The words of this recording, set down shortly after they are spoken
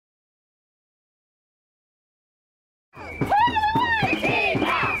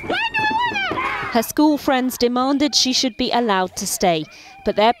Her school friends demanded she should be allowed to stay,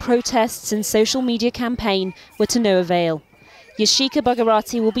 but their protests and social media campaign were to no avail. Yashika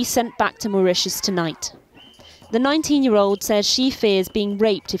Bharati will be sent back to Mauritius tonight. The 19-year-old says she fears being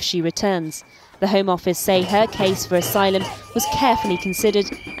raped if she returns. The Home Office say her case for asylum was carefully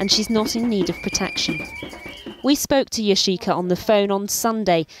considered and she's not in need of protection. We spoke to Yashika on the phone on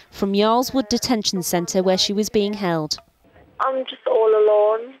Sunday from Yarlswood Detention Centre where she was being held. I'm just all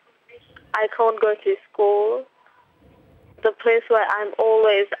alone. I can't go to school. The place where I'm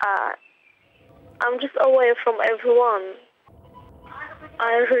always at. I'm just away from everyone.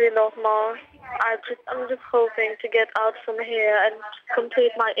 I really don't know. I'm just hoping to get out from here and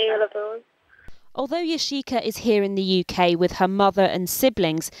complete my A-levels. Although Yashika is here in the UK with her mother and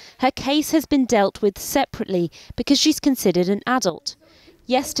siblings, her case has been dealt with separately because she's considered an adult.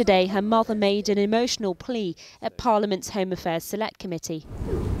 Yesterday, her mother made an emotional plea at Parliament's Home Affairs Select Committee.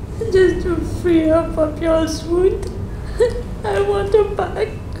 Just to free her from Yarlswood. I want her back.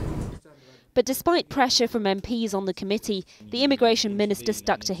 But despite pressure from MPs on the committee, the Immigration Minister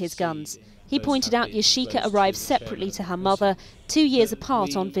stuck to his guns. He pointed out Yashika arrived separately to her mother, 2 years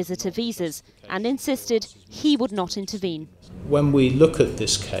apart on visitor visas, and insisted he would not intervene. When we look at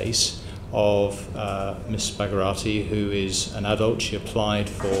this case of Ms. Bharati, who is an adult, she applied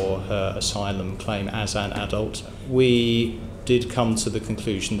for her asylum claim as an adult, we did come to the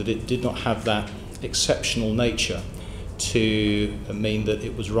conclusion that it did not have that exceptional nature to mean that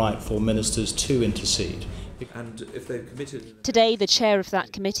it was right for ministers to intercede. And if they've committed... Today, the chair of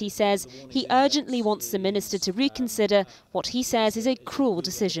that committee says he urgently wants the minister to reconsider what he says is a cruel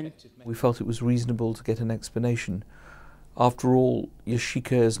decision. We felt it was reasonable to get an explanation. After all,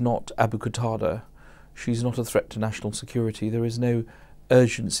 Yashika is not Abu Qatada. She's not a threat to national security. There is no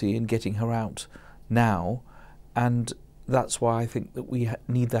urgency in getting her out now, and that's why I think that we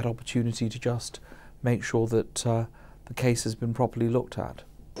need that opportunity to just make sure that the case has been properly looked at.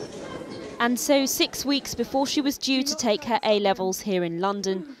 And so 6 weeks before she was due to take her A-levels here in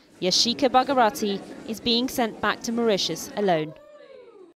London, Yashika Bharati is being sent back to Mauritius alone.